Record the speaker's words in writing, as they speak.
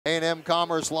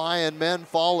A&M-Commerce Lion men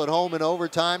fall at home in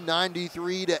overtime,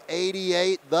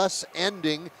 93-88, thus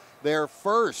ending their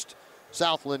first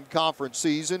Southland Conference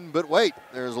season. But wait,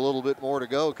 there's a little bit more to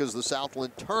go because the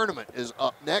Southland Tournament is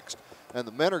up next, and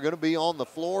the men are going to be on the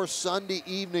floor Sunday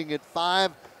evening at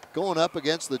 5, going up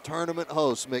against the tournament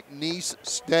host, McNeese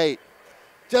State.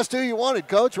 Just who you wanted,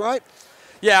 Coach, right?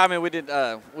 Yeah, I mean, we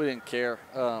didn't care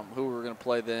who we were going to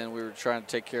play then. We were trying to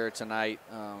take care of tonight,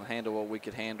 handle what we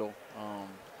could handle.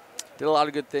 Did a lot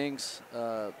of good things.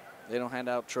 They don't hand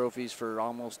out trophies for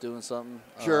almost doing something.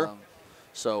 Sure.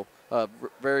 So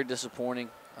very disappointing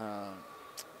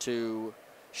to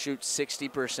shoot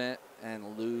 60%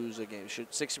 and lose a game.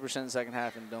 Shoot 60% in the second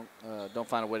half and don't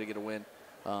find a way to get a win.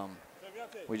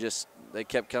 They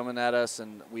kept coming at us,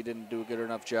 and we didn't do a good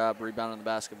enough job rebounding the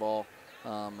basketball.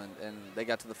 And they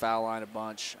got to the foul line a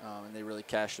bunch, and they really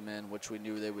cashed them in, which we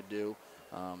knew they would do.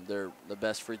 They're the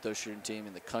best free throw shooting team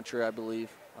in the country, I believe.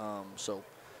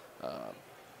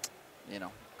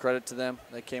 Credit to them.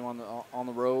 They came on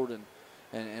the road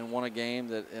and won a game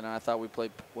that I thought we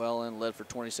played well in, led for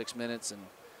 26 minutes,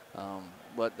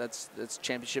 but that's a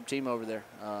championship team over there,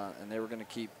 and they were going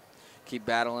to keep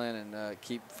battling and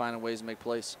keep finding ways to make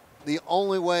plays. The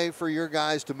only way for your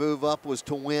guys to move up was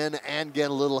to win and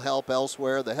get a little help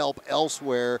elsewhere. The help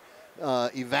elsewhere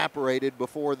evaporated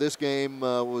before this game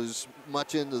was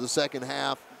much into the second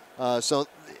half, so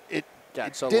it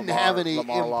didn't have any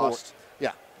import. Lost.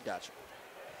 Yeah, gotcha.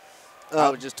 I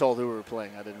was just told who we were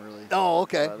playing. I didn't really. Oh,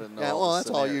 okay. I didn't know well, that's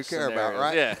all you care about,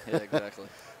 right? Yeah, exactly.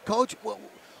 Coach,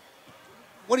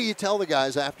 what do you tell the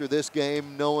guys after this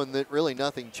game, knowing that really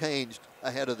nothing changed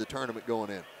ahead of the tournament going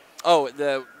in? Oh,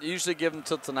 usually give them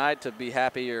till tonight to be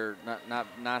happy or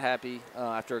not happy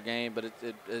after a game. But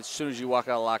as soon as you walk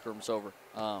out of the locker room, it's over.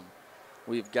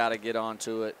 We've got to get on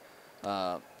to it,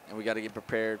 and we got to get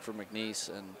prepared for McNeese.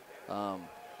 And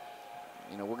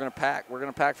we're going to pack. We're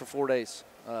going to pack for 4 days.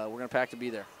 We're going to pack to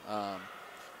be there.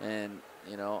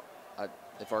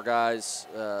 If our guys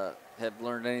have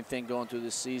learned anything going through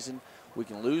this season, we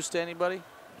can lose to anybody,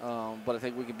 but I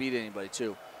think we can beat anybody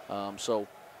too.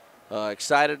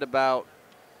 Excited about,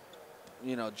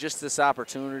 just this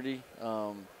opportunity.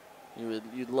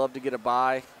 You'd love to get a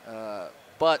bye,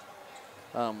 but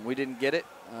we didn't get it.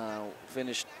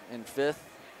 Finished in 5th,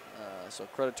 so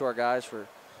credit to our guys for,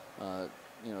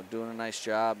 doing a nice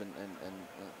job and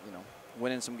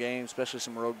winning some games, especially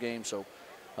some road games. So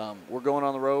we're going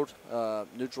on the road,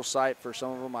 neutral site for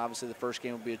some of them. Obviously, the first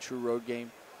game will be a true road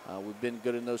game. We've been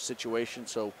good in those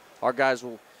situations, so our guys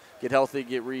will get healthy,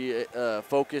 get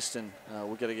focused, and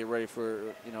we got to get ready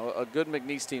for a good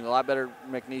McNeese team, a lot better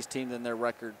McNeese team than their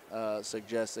record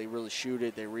suggests. They really shoot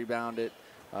it, they rebound it,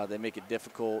 they make it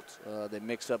difficult, they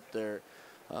mix up their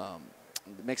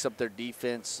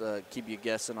defense, keep you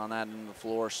guessing on that end of the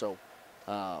floor. So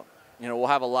we'll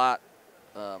have a lot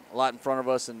in front of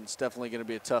us, and it's definitely going to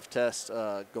be a tough test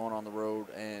going on the road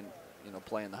and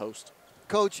playing the host.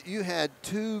 Coach, you had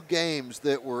 2 games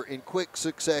that were in quick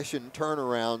succession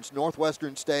turnarounds.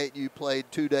 Northwestern State, you played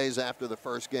 2 days after the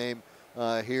first game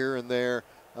here and there.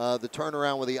 The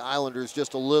turnaround with the Islanders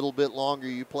just a little bit longer.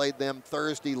 You played them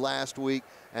Thursday last week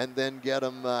and then get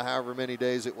them however many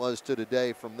days it was to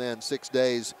today from then, 6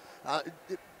 days.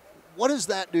 What does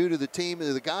that do to the team?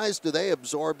 The guys, do they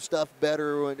absorb stuff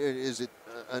better? Is it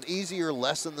an easier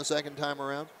lesson the second time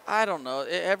around? I don't know.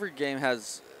 Every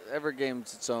game's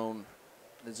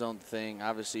its own thing.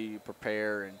 Obviously, you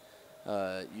prepare and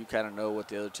you kind of know what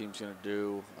the other team's going to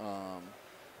do.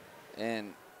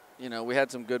 We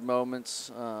had some good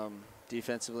moments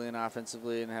defensively and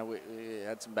offensively, and we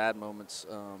had some bad moments.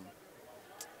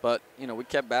 But we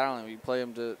kept battling. We play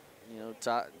them to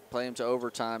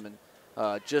overtime, and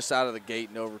just out of the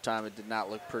gate in overtime, it did not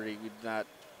look pretty.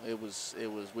 We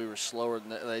were slower than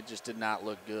that. They just did not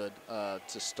look good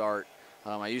to start.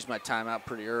 I used my timeout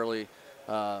pretty early.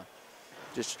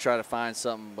 Just to try to find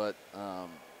something, but,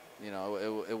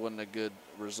 it wasn't a good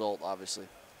result, obviously.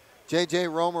 J.J.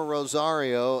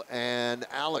 Romer-Rosario and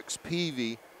Alex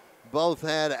Peavy both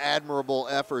had admirable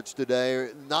efforts today.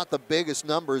 Not the biggest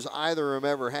numbers either of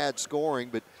them ever had scoring,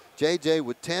 but J.J.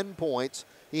 with 10 points.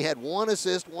 He had 1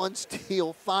 assist, 1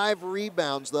 steal, 5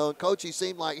 rebounds, though. And Coach, he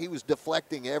seemed like he was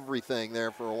deflecting everything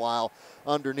there for a while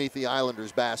underneath the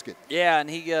Islanders' basket. Yeah, and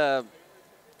he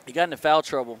got into foul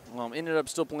trouble. Ended up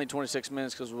still playing 26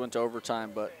 minutes because we went to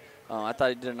overtime, but I thought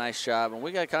he did a nice job. And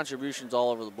we got contributions all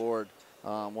over the board.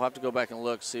 We'll have to go back and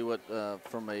look, see what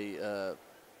from a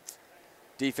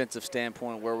defensive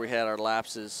standpoint where we had our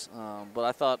lapses. But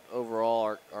I thought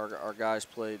overall our guys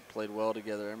played well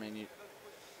together. I mean, you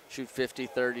shoot 50,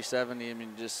 30, 70. I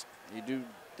mean, you do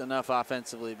enough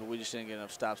offensively, but we just didn't get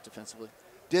enough stops defensively.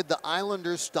 Did the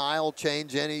Islanders' style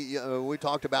change any? We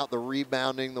talked about the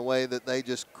rebounding, the way that they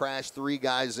just crashed 3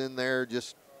 guys in there,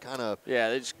 just kind of.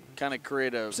 Yeah, they just kind of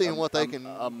create seeing what they can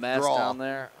a mess draw down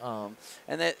there.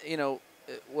 And that,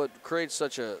 what creates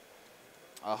such a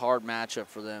hard matchup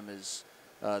for them is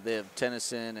they have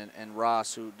Tennyson and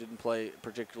Ross, who didn't play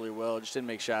particularly well, just didn't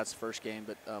make shots the first game,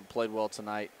 but played well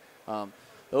tonight.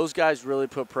 Those guys really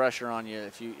put pressure on you.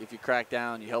 If you crack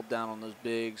down, you help down on those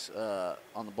bigs,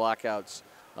 on the blockouts.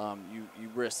 You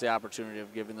risk the opportunity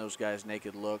of giving those guys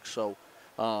naked looks. So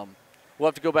we'll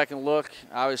have to go back and look.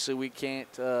 Obviously, we can't.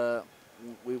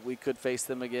 We could face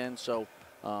them again. So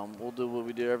we'll do what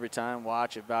we do every time: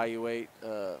 watch, evaluate,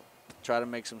 try to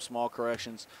make some small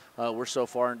corrections. We're so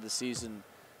far into the season,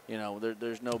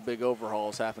 there's no big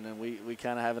overhauls happening. We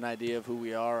kind of have an idea of who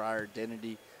we are, our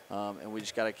identity. And we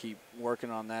just got to keep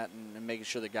working on that and making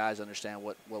sure the guys understand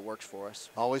what works for us.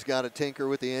 Always got to tinker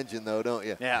with the engine, though, don't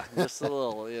you? Yeah, just a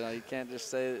little. You can't just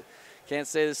say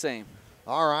the same.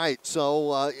 All right.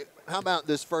 So how about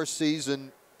this first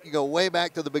season? You go way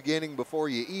back to the beginning before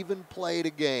you even played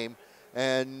a game,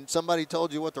 and somebody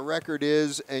told you what the record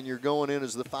is, and you're going in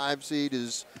as the 5 seed.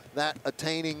 Is that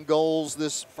attaining goals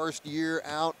this first year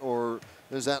out, or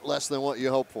is that less than what you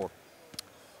hope for?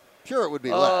 Sure, it would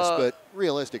be less, but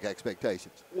realistic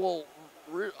expectations. Well,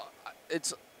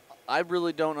 I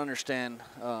really don't understand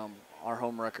our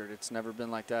home record. It's never been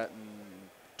like that in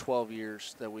 12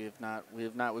 years that we have not.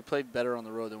 We played better on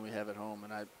the road than we have at home,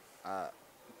 and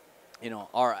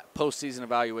our postseason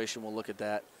evaluation will look at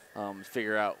that,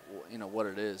 figure out what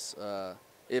it is.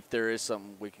 If there is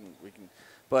something we can.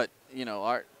 But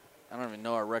I don't even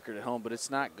know our record at home, but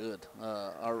it's not good.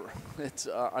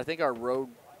 I think our road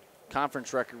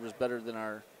conference record was better than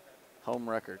our home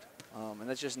record, and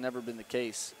that's just never been the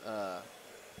case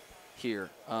here.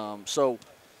 So,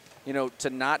 to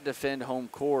not defend home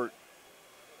court,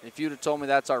 if you'd have told me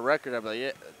that's our record, I'd be like,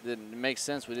 yeah, it makes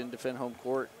sense. We didn't defend home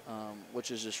court, which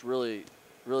is just really,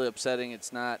 really upsetting.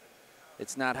 It's not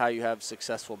how you have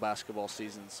successful basketball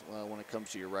seasons when it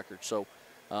comes to your record. So,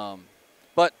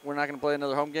 but we're not going to play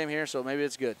another home game here, so maybe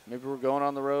it's good. Maybe we're going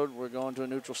on the road. We're going to a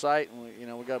neutral site,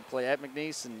 and we got to play at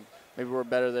McNeese, and maybe we're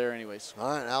better there anyways. All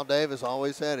right, Al Davis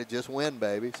always said it, just win,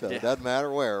 baby. So It doesn't matter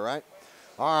where, right?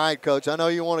 All right, Coach, I know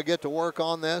you want to get to work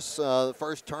on this. The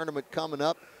first tournament coming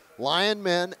up, Lion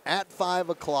Men at 5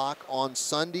 o'clock on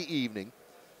Sunday evening,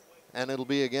 and it'll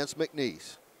be against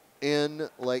McNeese in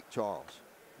Lake Charles.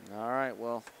 All right,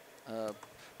 well,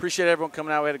 appreciate everyone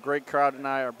coming out. We had a great crowd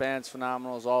tonight. Our band's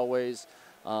phenomenal as always.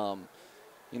 Our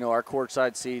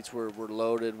courtside seats were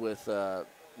loaded with,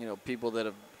 people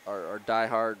that are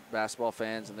diehard basketball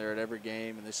fans, and they're at every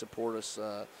game, and they support us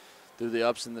through the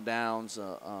ups and the downs.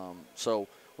 So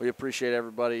we appreciate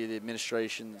everybody, the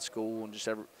administration, the school, and just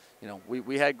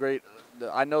we had great.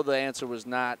 I know the answer was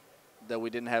not that we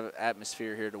didn't have an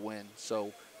atmosphere here to win.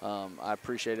 So I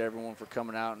appreciate everyone for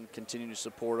coming out and continuing to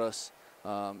support us.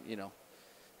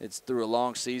 It's through a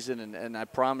long season, and I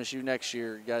promise you next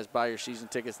year, you guys buy your season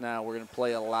tickets now. We're going to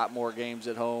play a lot more games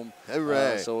at home.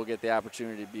 Hooray. So we'll get the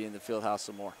opportunity to be in the field house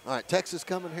some more. All right, Texas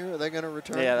coming here? Are they going to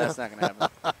return? Yeah, that's not going to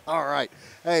happen. All right.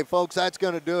 Hey, folks, that's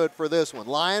going to do it for this one.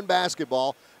 Lion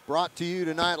basketball brought to you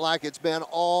tonight like it's been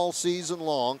all season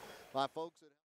long by folks at